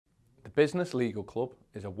Business Legal Club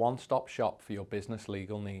is a one-stop shop for your business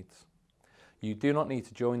legal needs. You do not need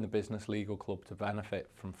to join the Business Legal Club to benefit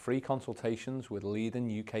from free consultations with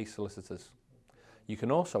leading UK solicitors. You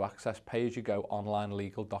can also access pay-as-you-go online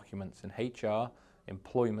legal documents in HR,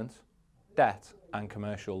 employment, debt and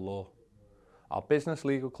commercial law. Our Business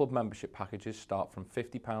Legal Club membership packages start from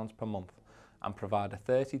 £50 per month and provide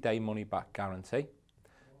a 30-day money-back guarantee,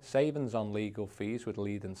 savings on legal fees with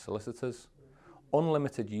leading solicitors,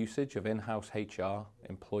 unlimited usage of in-house HR,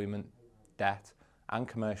 employment, debt and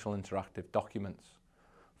commercial interactive documents,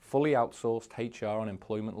 fully outsourced HR and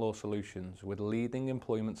employment law solutions with leading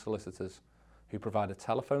employment solicitors who provide a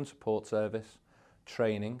telephone support service,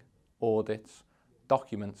 training, audits,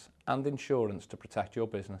 documents and insurance to protect your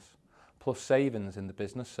business, plus savings in the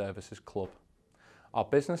Business Services Club. Our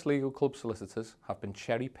Business Legal Club solicitors have been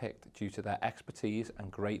cherry-picked due to their expertise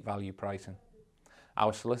and great value pricing.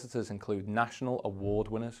 Our solicitors include national award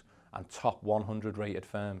winners and top 100 rated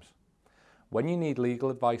firms. When you need legal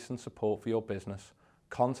advice and support for your business,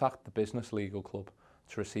 contact the Business Legal Club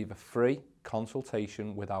to receive a free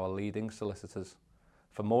consultation with our leading solicitors.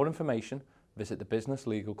 For more information, visit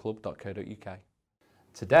thebusinesslegalclub.co.uk.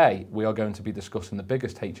 Today, we are going to be discussing the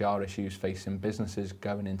biggest HR issues facing businesses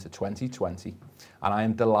going into 2020. And I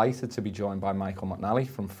am delighted to be joined by Michael McNally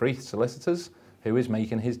from Freeth Solicitors, who is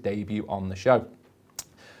making his debut on the show.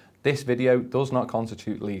 This video does not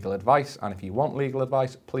constitute legal advice, and if you want legal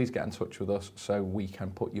advice, please get in touch with us so we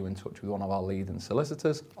can put you in touch with one of our leading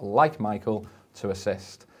solicitors, like Michael, to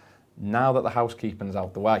assist. Now that the housekeeping's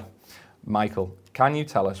out the way, Michael, can you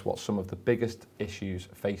tell us what some of the biggest issues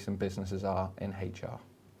facing businesses are in HR?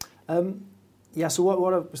 So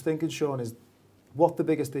what I was thinking, Sean, is what the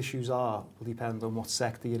biggest issues are will depend on what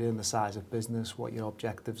sector you're in, the size of business, what your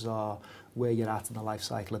objectives are, where you're at in the life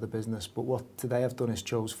cycle of the business. But what today I've done is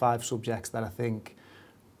chose 5 subjects that I think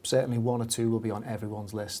certainly 1 or 2 will be on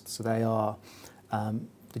everyone's list. So they are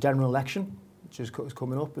the general election, which is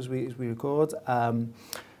coming up as we record,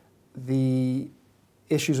 the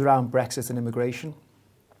issues around Brexit and immigration.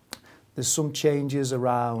 There's some changes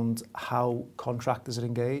around how contractors are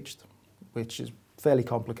engaged, which is fairly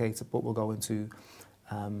complicated, but we'll go into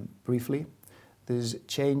briefly. There's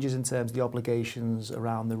changes in terms of the obligations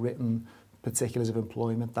around the written particulars of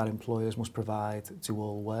employment that employers must provide to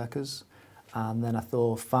all workers. And then I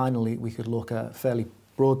thought finally we could look at a fairly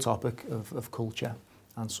broad topic of culture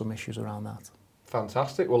and some issues around that.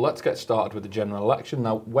 Fantastic. Well, let's get started with the general election.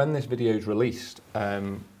 Now, when this video is released,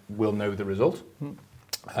 we'll know the result.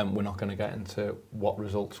 We're not going to get into what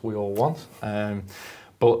results we all want.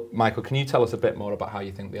 But Michael, can you tell us a bit more about how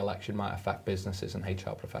you think the election might affect businesses and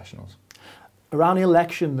HR professionals? Around the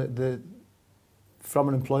election, from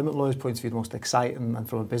an employment lawyer's point of view, the most exciting, and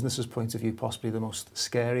from a business's point of view, possibly the most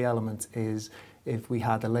scary element is if we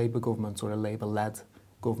had a Labour government or a Labour-led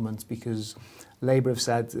government, because Labour have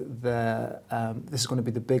said this is going to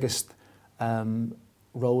be the biggest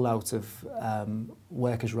rollout of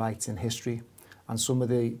workers' rights in history, and some of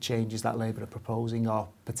the changes that Labour are proposing are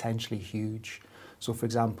potentially huge. So, for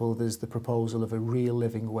example, there's the proposal of a real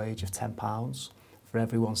living wage of £10 for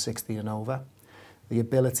everyone 16 and over, the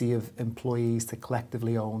ability of employees to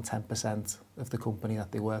collectively own 10% of the company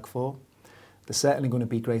that they work for. There's certainly going to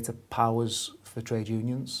be greater powers for trade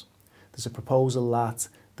unions. There's a proposal that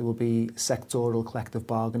there will be sectoral collective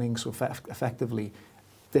bargaining, so effectively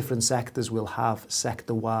different sectors will have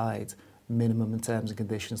sector-wide minimum and terms and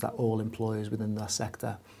conditions that all employers within that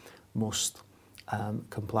sector must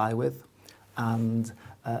comply with. And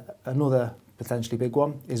another potentially big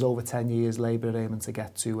one is over 10 years Labour are aiming to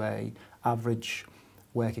get to a average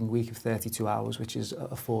working week of 32 hours, which is a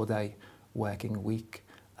 4-day working week.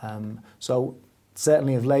 So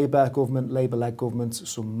certainly if Labour-led government,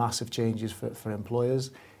 some massive changes for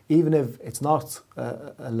employers. Even if it's not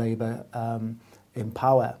a Labour in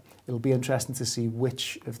power, it'll be interesting to see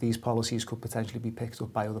which of these policies could potentially be picked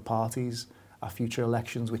up by other parties at future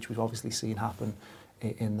elections, which we've obviously seen happen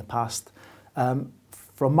in the past.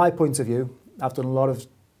 From my point of view, I've done a lot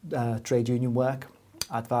of trade union work,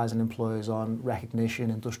 advising employers on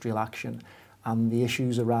recognition, industrial action, and the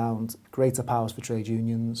issues around greater powers for trade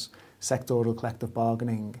unions, sectoral collective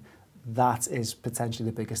bargaining. That is potentially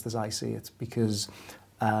the biggest as I see it, because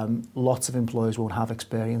lots of employers won't have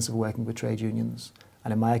experience of working with trade unions.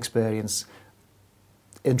 And in my experience,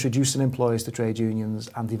 introducing employers to trade unions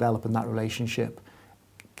and developing that relationship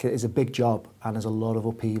is a big job and there's a lot of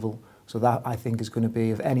upheaval. So that, I think, is going to be,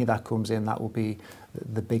 if any of that comes in, that will be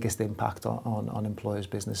the biggest impact on employers'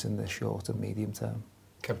 business in the short and medium term.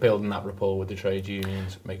 Kept building that rapport with the trade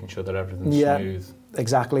unions, making sure that everything's smooth.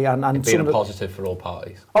 Exactly, and being a positive for all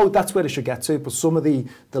parties. Oh, that's where it should get to. But some of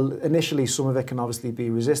initially, some of it can obviously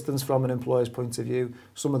be resistance from an employer's point of view.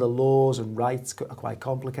 Some of the laws and rights are quite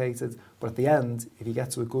complicated. But at the end, if you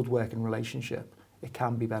get to a good working relationship, it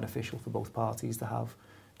can be beneficial for both parties to have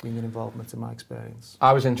union involvement, in my experience.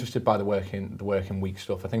 I was interested by the working week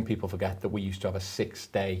stuff. I think people forget that we used to have a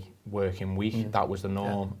 6-day working week. That was the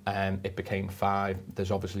norm. It became 5. There's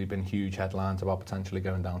obviously been huge headlines about potentially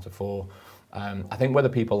going down to 4. I think whether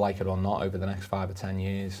people like it or not, over the next 5 or 10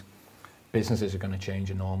 years, businesses are going to change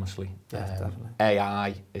enormously. Definitely.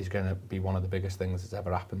 AI is going to be one of the biggest things that's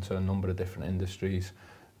ever happened to a number of different industries.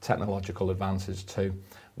 Technological advances too.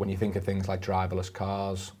 When you think of things like driverless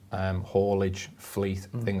cars, haulage, fleet,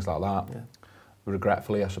 things like that. Yeah.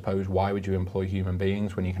 Regretfully, I suppose, why would you employ human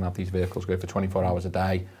beings when you can have these vehicles go for 24 hours a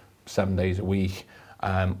day, 7 days a week,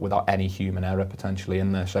 without any human error potentially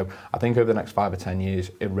in there? So I think over the next 5 or 10 years,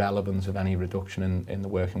 irrelevance of any reduction in the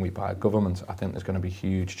working week by government, I think there's going to be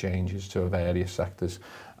huge changes to various sectors.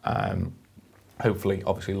 Hopefully,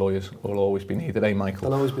 obviously, lawyers will always be needed, Michael?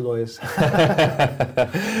 There'll always be lawyers.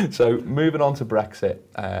 So moving on to Brexit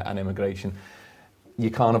and immigration, you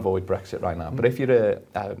can't avoid Brexit right now. But if you're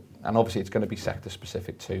and obviously it's going to be sector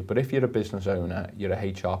specific too, but if you're a business owner, you're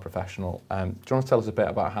a HR professional, do you want to tell us a bit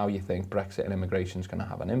about how you think Brexit and immigration is going to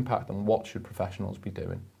have an impact, and what should professionals be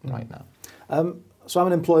doing right now? So I'm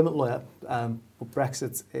an employment lawyer, but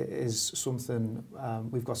Brexit is something,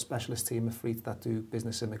 we've got a specialist team at Freeth that do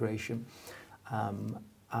business immigration.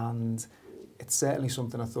 And it's certainly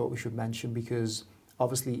something I thought we should mention, because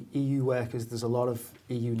obviously EU workers, there's a lot of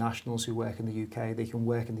EU nationals who work in the UK. They can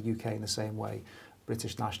work in the UK in the same way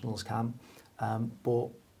British nationals can. But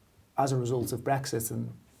as a result of Brexit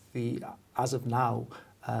and as of now,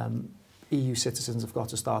 EU citizens have got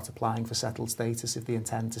to start applying for settled status if they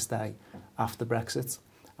intend to stay after Brexit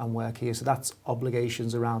and work here. So that's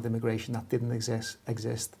obligations around immigration that didn't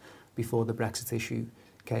exist before the Brexit issue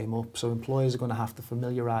came up. So employers are going to have to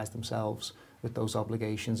familiarise themselves with those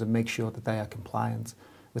obligations and make sure that they are compliant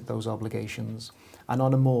with those obligations. And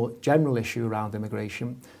on a more general issue around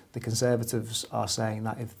immigration, the Conservatives are saying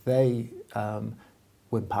that if they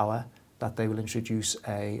win power, that they will introduce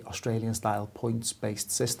a Australian-style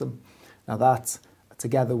points-based system. Now that,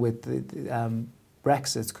 together with the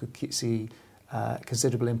Brexit, could see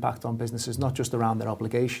considerable impact on businesses, not just around their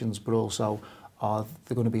obligations, but also, are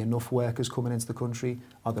there going to be enough workers coming into the country?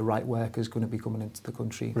 Are the right workers going to be coming into the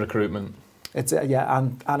country? Recruitment. It's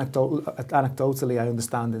and anecdotally, I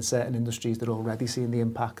understand in certain industries they're already seeing the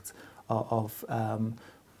impact of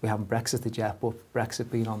we haven't Brexited yet, but Brexit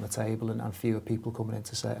being on the table and fewer people coming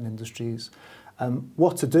into certain industries.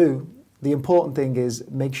 What to do? The important thing is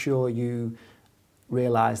make sure you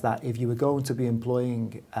realise that if you were going to be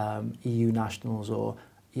employing EU nationals or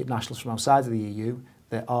nationals from outside of the EU,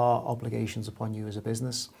 there are obligations upon you as a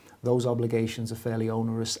business. Those obligations are fairly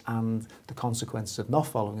onerous, and the consequences of not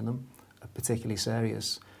following them are particularly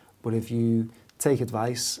serious. But if you take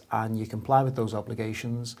advice and you comply with those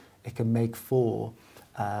obligations, it can make for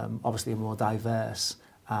obviously a more diverse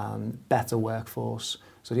and better workforce.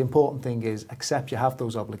 So the important thing is accept you have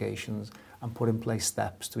those obligations and put in place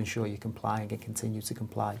steps to ensure you're complying and continue to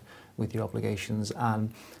comply with your obligations.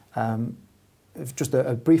 And just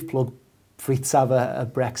a brief plug, Freeth have a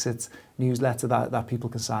Brexit newsletter that people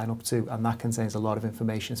can sign up to, and that contains a lot of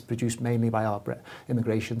information. It's produced mainly by our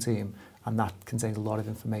immigration team, and that contains a lot of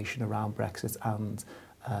information around Brexit and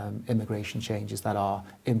immigration changes that are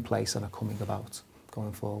in place and are coming about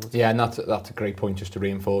going forward. Yeah, and that's a great point just to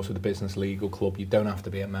reinforce with the Business Legal Club. You don't have to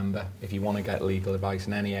be a member. If you want to get legal advice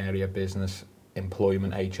in any area, business,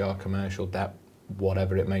 employment, HR, commercial, debt,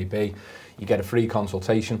 whatever it may be, you get a free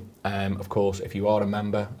consultation. Of course, if you are a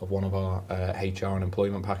member of one of our HR and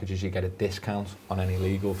employment packages, you get a discount on any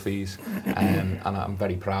legal fees. And I'm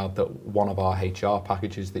very proud that one of our HR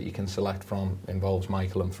packages that you can select from involves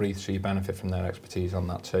Michael and Freeth, so you benefit from their expertise on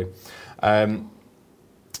that too.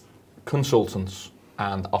 Consultants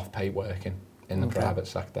and off-pay working in the private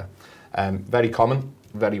sector. Very common,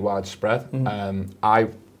 very widespread. I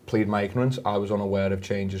plead my ignorance. I was unaware of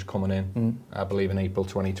changes coming in, I believe in April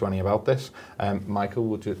 2020 about this. Michael,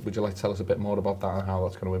 would you like to tell us a bit more about that and how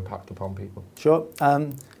that's going to impact upon people? Sure.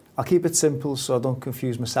 I'll keep it simple so I don't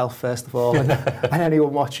confuse myself first of all and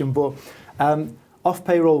anyone watching. But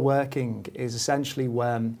off-payroll working is essentially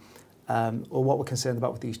when, or what we're concerned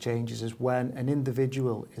about with these changes is when an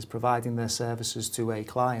individual is providing their services to a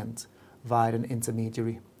client via an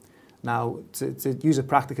intermediary. Now, to use a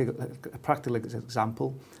practical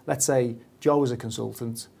example, let's say Joe is a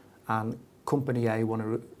consultant and Company A want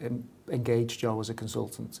to engage Joe as a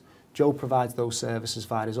consultant. Joe provides those services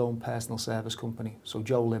via his own personal service company, so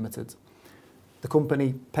Joe Limited. The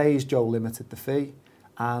company pays Joe Limited the fee,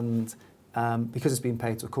 and because it's been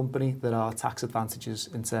paid to a company, there are tax advantages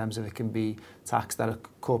in terms of it can be taxed at a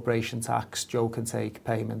corporation tax. Joe can take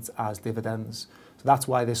payments as dividends. So that's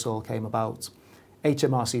why this all came about.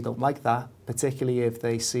 HMRC don't like that, particularly if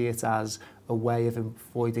they see it as a way of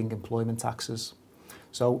avoiding employment taxes.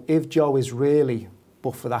 So if Joe is really,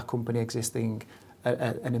 but for that company existing,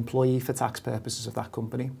 an employee for tax purposes of that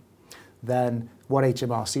company, then what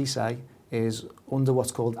HMRC say is under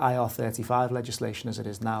what's called IR35 legislation as it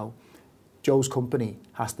is now, Joe's company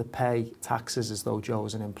has to pay taxes as though Joe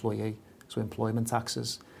is an employee, so employment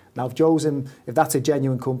taxes. Now, if that's a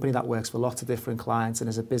genuine company that works for lots of different clients and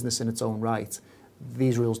is a business in its own right,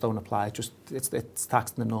 these rules don't apply. It's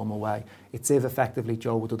taxed in the normal way. It's if effectively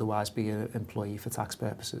Joe would otherwise be an employee for tax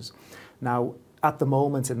purposes. Now, at the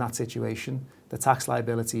moment in that situation, the tax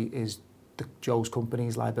liability is Joe's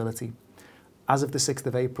company's liability. As of the 6th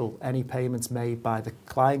of April, any payments made by the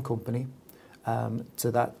client company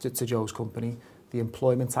to Joe's company, the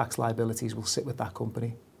employment tax liabilities will sit with that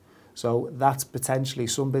company. So that's potentially,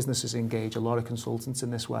 some businesses engage a lot of consultants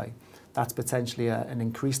in this way. That's potentially an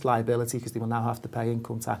increased liability because they will now have to pay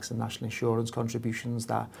income tax and national insurance contributions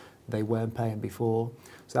that they weren't paying before.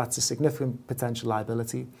 So that's a significant potential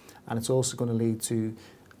liability, and it's also going to lead to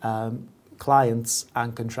clients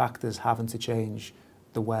and contractors having to change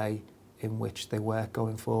the way in which they work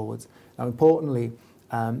going forward. Now, importantly,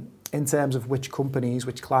 in terms of which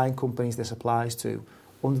client companies this applies to,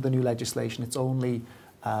 under the new legislation, it's only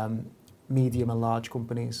medium and large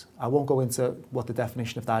companies. I won't go into what the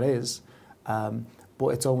definition of that is, but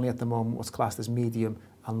it's only at the moment what's classed as medium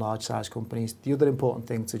and large size companies. The other important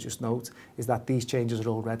thing to just note is that these changes are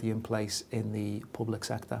already in place in the public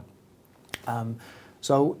sector.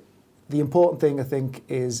 So the important thing, I think,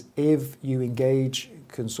 is if you engage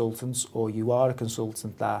consultants or you are a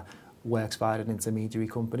consultant that works via an intermediary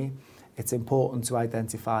company, it's important to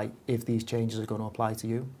identify if these changes are going to apply to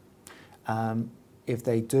you. If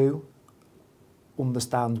they do,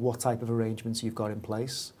 understand what type of arrangements you've got in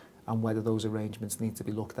place and whether those arrangements need to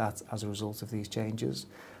be looked at as a result of these changes.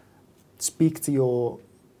 Speak to your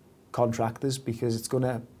contractors because it's going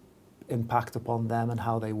to impact upon them and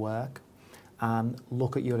how they work, and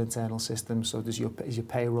look at your internal system. So is your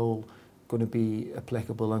payroll going to be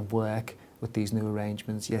applicable and work with these new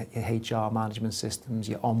arrangements, your HR management systems,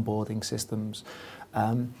 your onboarding systems.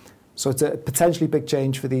 So it's a potentially big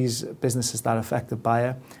change for these businesses that are affected by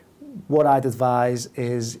it. What I'd advise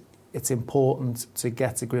is it's important to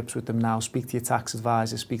get to grips with them now. Speak to your tax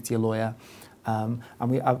advisor, speak to your lawyer. And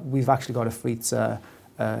we've actually got a free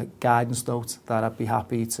guidance note that I'd be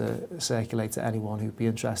happy to circulate to anyone who'd be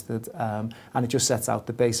interested. And it just sets out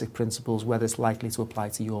the basic principles, whether it's likely to apply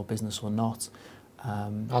to your business or not.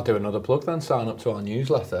 I'll do another plug then. Sign up to our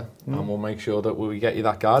newsletter and we'll make sure that we get you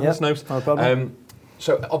that guidance note. No problem.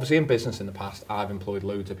 So obviously in business in the past, I've employed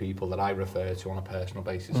loads of people that I refer to on a personal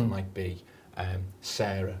basis. It might be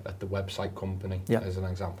Sarah at the website company, as an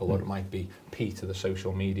example, or it might be Peter, the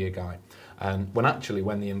social media guy.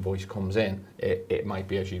 When the invoice comes in, it might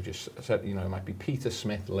be, as you just said, it might be Peter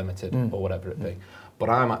Smith Limited or whatever it be. But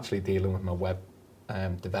I'm actually dealing with my web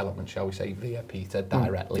development, shall we say, via Peter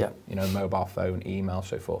directly, mobile phone, email,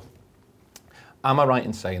 so forth. Am I right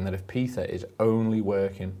in saying that if Peter is only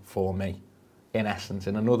working for me, in essence,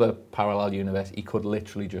 in another parallel universe, he could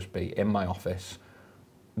literally just be in my office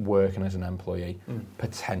working as an employee,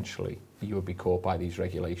 potentially you would be caught by these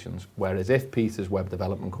regulations. Whereas if Peter's web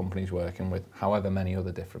development company is working with however many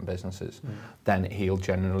other different businesses, then he'll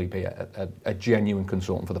generally be a genuine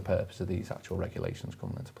consultant for the purpose of these actual regulations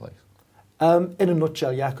coming into place. In a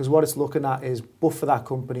nutshell, yeah, because what it's looking at is, but for that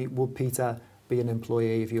company, would Peter be an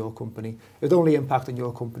employee of your company? It would only impact on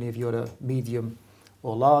your company if you're a medium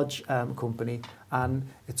or large company. And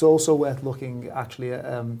it's also worth looking actually at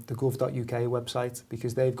the gov.uk website,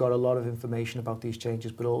 because they've got a lot of information about these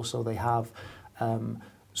changes, but also they have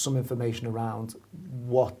some information around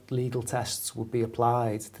what legal tests would be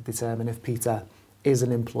applied to determine if Peter is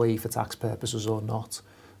an employee for tax purposes or not.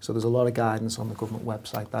 So there's a lot of guidance on the government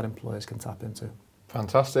website that employers can tap into.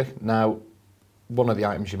 Fantastic. Now, one of the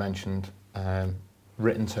items you mentioned,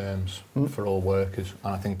 written terms for all workers,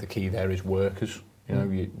 and I think the key there is workers.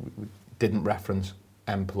 You didn't reference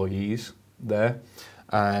employees there.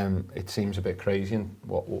 It seems a bit crazy, and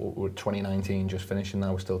we're 2019 just finishing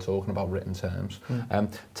now, we're still talking about written terms.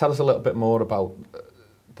 Tell us a little bit more about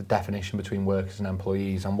the definition between workers and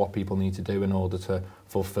employees and what people need to do in order to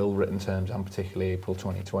fulfil written terms, and particularly April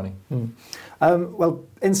 2020. Well,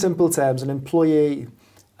 in simple terms, an employee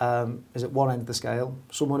is at one end of the scale.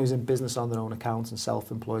 Someone who's in business on their own account and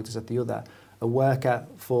self-employed is at the other. A worker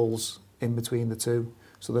falls in between the two.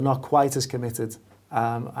 So they're not quite as committed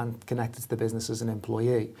and connected to the business as an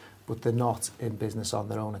employee, but they're not in business on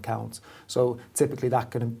their own account. So typically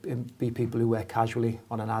that can be people who work casually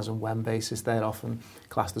on an as and when basis. They're often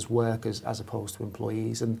classed as workers as opposed to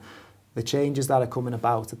employees. And the changes that are coming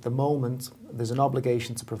about at the moment, there's an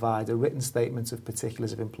obligation to provide a written statement of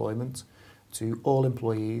particulars of employment to all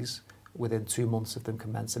employees within 2 months of them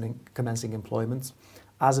commencing employment.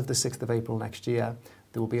 As of the 6th of April next year,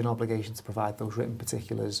 there will be an obligation to provide those written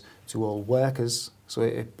particulars to all workers, so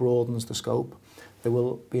it broadens the scope. There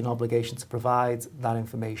will be an obligation to provide that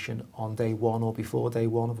information on day one or before day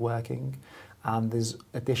one of working, and there's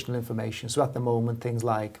additional information. So at the moment, things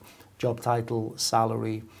like job title,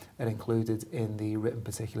 salary are included in the written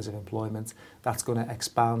particulars of employment. That's going to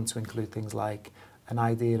expand to include things like an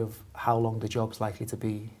idea of how long the job's likely to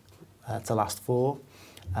be to last for,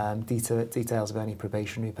 details of any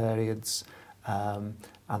probationary periods, and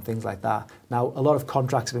things like that. Now, a lot of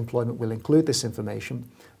contracts of employment will include this information,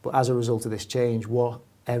 but as a result of this change, what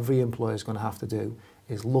every employer is going to have to do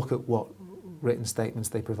is look at what written statements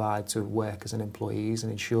they provide to workers and employees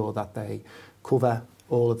and ensure that they cover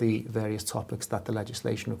all of the various topics that the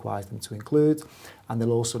legislation requires them to include. And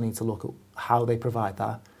they'll also need to look at how they provide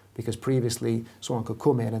that, because previously someone could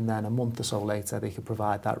come in and then a month or so later they could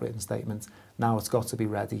provide that written statement. Now it's got to be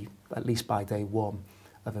ready at least by day one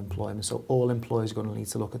of employment. So all employers are going to need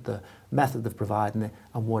to look at the method of providing it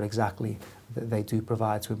and what exactly they do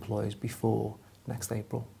provide to employees before next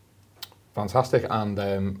April. Fantastic. And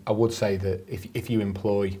I would say that if you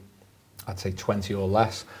employ, I'd say 20 or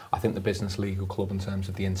less, I think the Business Legal Club, in terms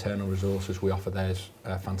of the internal resources we offer there, is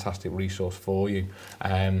a fantastic resource for you.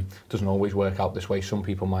 Doesn't always work out this way. Some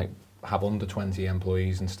people might have under 20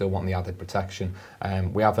 employees and still want the added protection.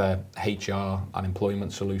 We have a HR and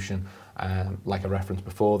employment solution, like I referenced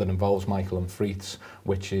before, that involves Michael and Friets,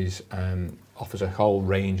 which is offers a whole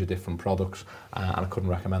range of different products, and I couldn't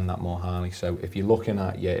recommend that more highly. So if you're looking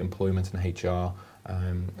at your employment and HR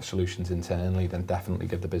solutions internally, then definitely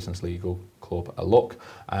give the Business Legal Club a look,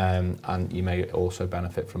 and you may also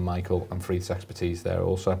benefit from Michael and Friets' expertise there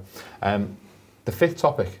also. The fifth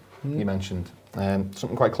topic you mentioned,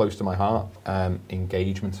 something quite close to my heart,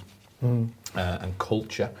 engagement and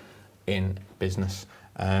culture in business.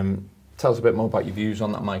 Tell us a bit more about your views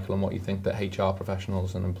on that, Michael, and what you think that HR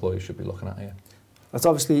professionals and employees should be looking at here. That's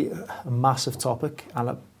obviously a massive topic,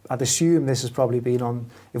 and I'd assume this has probably been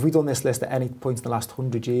on, if we'd done this list at any point in the last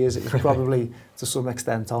 100 years, it's probably to some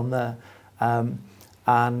extent on there. And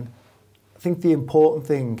I think the important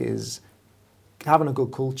thing is having a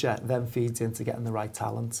good culture then feeds into getting the right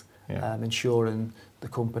talent, ensuring the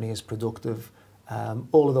company is productive,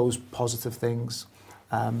 all of those positive things.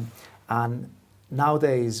 And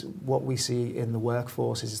nowadays, what we see in the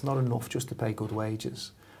workforce is it's not enough just to pay good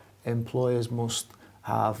wages. Employers must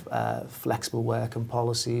have flexible working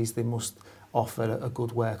policies. They must offer a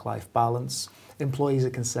good work-life balance. Employees are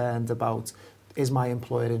concerned about, is my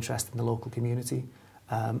employer interested in the local community?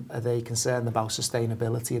 Are they concerned about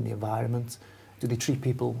sustainability in the environment? Do they treat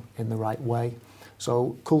people in the right way?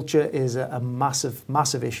 So culture is a massive,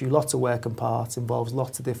 massive issue. Lots of working parts, involves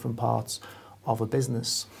lots of different parts of a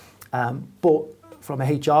business. But from a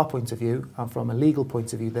HR point of view and from a legal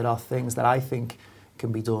point of view, there are things that I think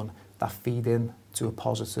can be done that feed in to a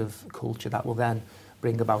positive culture that will then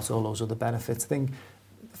bring about all those other benefits. I think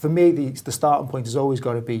for me, the starting point has always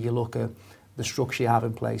got to be, you look at the structure you have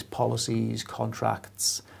in place, policies,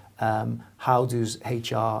 contracts, how does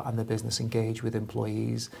HR and the business engage with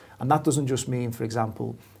employees? And that doesn't just mean, for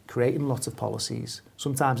example, creating lots of policies.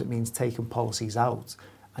 Sometimes it means taking policies out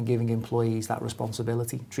and giving employees that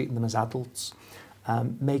responsibility, treating them as adults,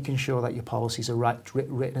 making sure that your policies are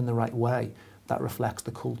written in the right way that reflects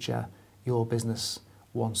the culture your business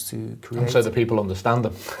wants to create. And so the people understand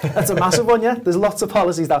them. That's a massive one, yeah. There's lots of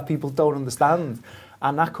policies that people don't understand,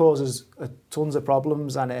 and that causes tons of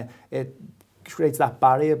problems, and it creates that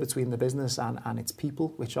barrier between the business and its people,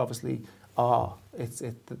 which obviously are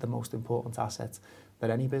the most important asset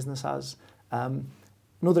that any business has.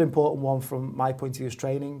 Another important one from my point of view is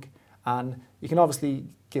training, and you can obviously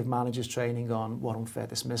give managers training on what unfair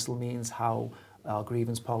dismissal means, how our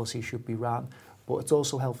grievance policy should be ran, but it's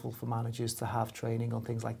also helpful for managers to have training on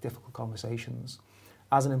things like difficult conversations.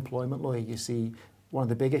 As an employment lawyer, you see one of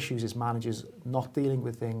the big issues is managers not dealing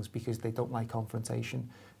with things because they don't like confrontation,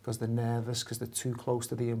 because they're nervous, because they're too close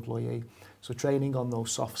to the employee. So training on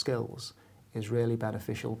those soft skills is really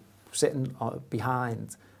beneficial, sitting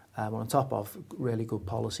behind on top of really good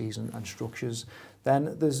policies and structures.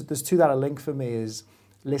 Then there's two that are linked for me is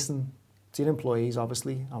listen to your employees,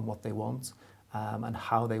 obviously, and what they want, and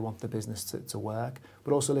how they want the business to work,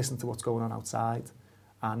 but also listen to what's going on outside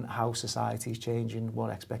and how society is changing,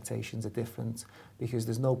 what expectations are different, because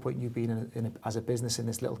there's no point you being as a business in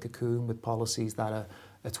this little cocoon with policies that are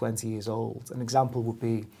 20 years old. An example would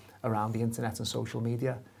be around the internet and social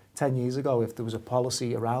media. 10 years ago, if there was a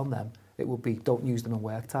policy around them, it would be don't use them in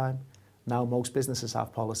work time. Now most businesses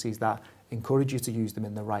have policies that encourage you to use them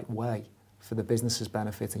in the right way for the business's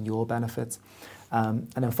benefit and your benefit. And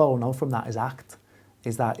then following on from that is ACT,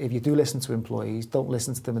 is that if you do listen to employees, don't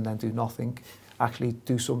listen to them and then do nothing. Actually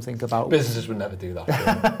do something about... Businesses would never do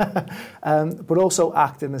that. But also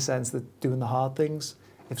act in the sense that doing the hard things.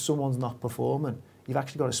 If someone's not performing, you've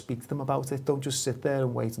actually got to speak to them about it. Don't just sit there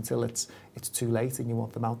and wait until it's too late and you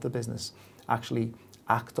want them out the business. Actually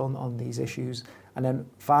act on these issues. And then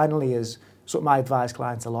finally is, something I advise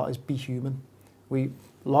clients a lot is be human. A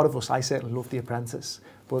lot of us, I certainly love The Apprentice,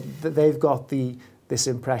 but they've got this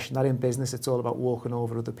impression that in business it's all about walking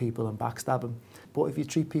over other people and backstabbing. But if you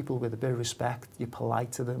treat people with a bit of respect, you're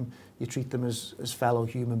polite to them, you treat them as fellow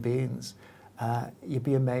human beings, you'd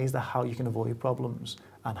be amazed at how you can avoid problems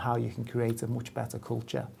and how you can create a much better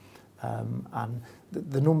culture. And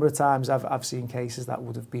the number of times I've seen cases that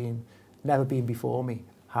would have never been before me,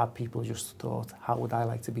 had people just thought, how would I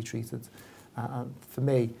like to be treated? And for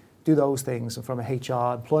me, do those things, and from a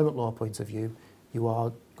HR employment law point of view, you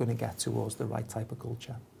are going to get towards the right type of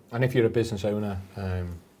culture. And if you're a business owner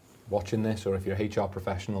watching this, or if you're a HR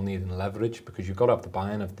professional needing leverage, because you've got to have the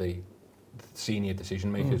buy-in of the senior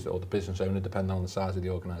decision makers or the business owner, depending on the size of the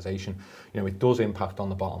organisation, it does impact on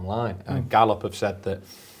the bottom line. Gallup have said that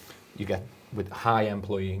you get, with high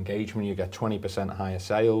employee engagement, you get 20% higher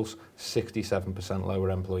sales, 67%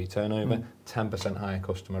 lower employee turnover, 10% higher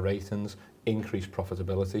customer ratings, increased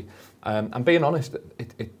profitability. And being honest,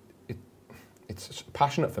 it's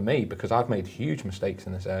passionate for me because I've made huge mistakes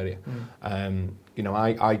in this area.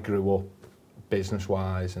 I grew up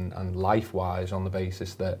business-wise and life-wise on the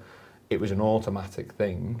basis that it was an automatic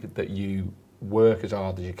thing that you work as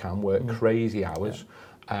hard as you can, work crazy hours.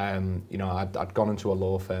 I'd gone into a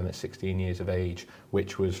law firm at 16 years of age,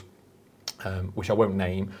 which I won't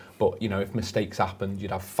name, but if mistakes happened,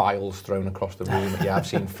 you'd have files thrown across the room. I've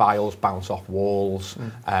seen files bounce off walls.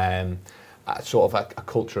 Sort of a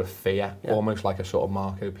culture of fear, almost like a sort of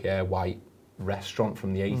Marco Pierre White restaurant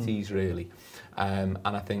from the 80s, really. And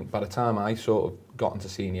I think by the time I sort of got into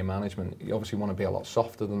senior management, you obviously want to be a lot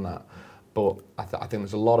softer than that. But I think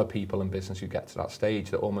there's a lot of people in business who get to that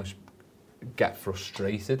stage that almost get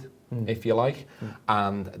frustrated, if you like,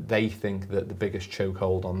 and they think that the biggest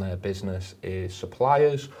chokehold on their business is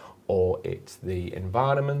suppliers, or it's the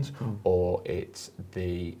environment, or it's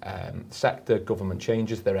the sector, government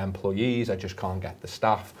changes, their employees, I just can't get the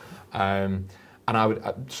staff. And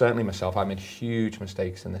certainly myself, I made huge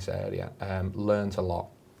mistakes in this area, learned a lot.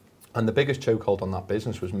 And the biggest chokehold on that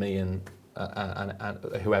business was me and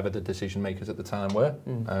whoever the decision makers at the time were,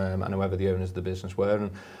 and whoever the owners of the business were.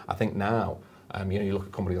 And I think now, you look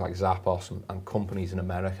at companies like Zappos and companies in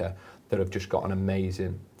America that have just got an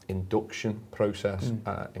amazing induction process,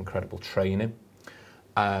 incredible training.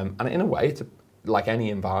 And in a way, it's like any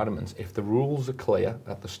environment, if the rules are clear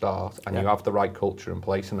at the start and you have the right culture in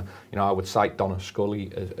place, and I would cite Donna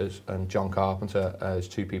Scully and John Carpenter as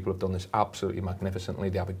two people who've done this absolutely magnificently.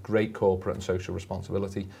 They have a great corporate and social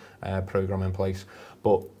responsibility program in place.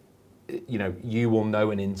 But you will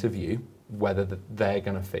know in interview whether they're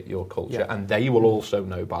going to fit your culture, and they will also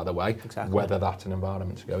know, by the way, whether that's an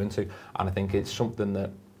environment to go into. And I think it's something that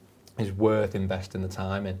is worth investing the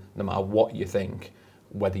time in, no matter what you think.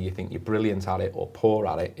 Whether you think you're brilliant at it or poor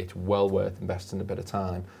at it, it's well worth investing a bit of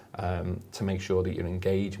time to make sure that your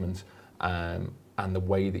engagement and the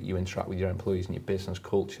way that you interact with your employees and your business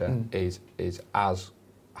culture is as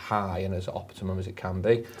high and as optimum as it can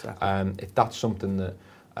be. If that's something that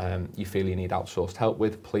you feel you need outsourced help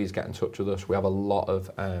with, please get in touch with us. We have a lot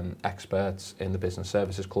of experts in the Business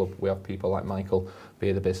Services Club. We have people like Michael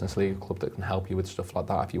via the Business Legal Club that can help you with stuff like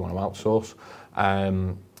that if you want to outsource.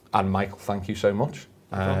 And Michael, thank you so much.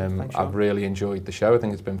 I've really enjoyed the show. I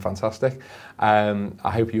think it's been fantastic.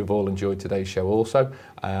 I hope you have all enjoyed today's show also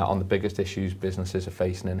on the biggest issues businesses are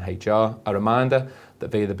facing in HR. A reminder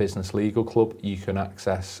that via the Business Legal Club you can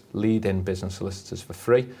access lead-in business solicitors for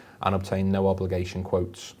free and obtain no obligation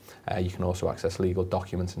quotes. You can also access legal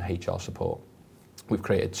documents and HR support. We've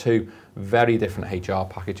created two very different HR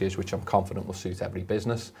packages which I'm confident will suit every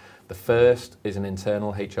business. The first is an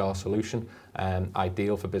internal HR solution,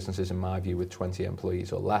 ideal for businesses in my view with 20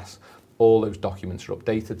 employees or less. all those documents are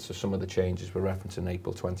updated, so some of the changes were referenced in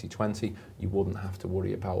April 2020. You wouldn't have to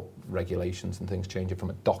worry about regulations and things changing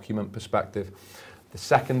from a document perspective. The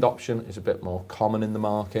second option is a bit more common in the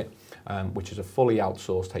market, which is a fully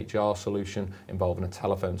outsourced HR solution involving a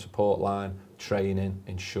telephone support line, training,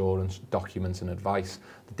 insurance, documents and advice.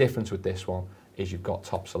 The difference with this one is you've got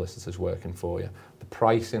top solicitors working for you. The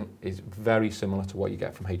pricing is very similar to what you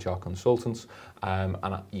get from HR consultants, and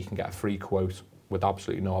you can get a free quote with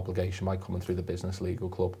absolutely no obligation by coming through the Business Legal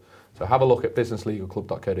Club. So have a look at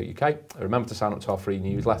businesslegalclub.co.uk. Remember to sign up to our free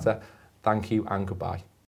newsletter. Thank you and goodbye.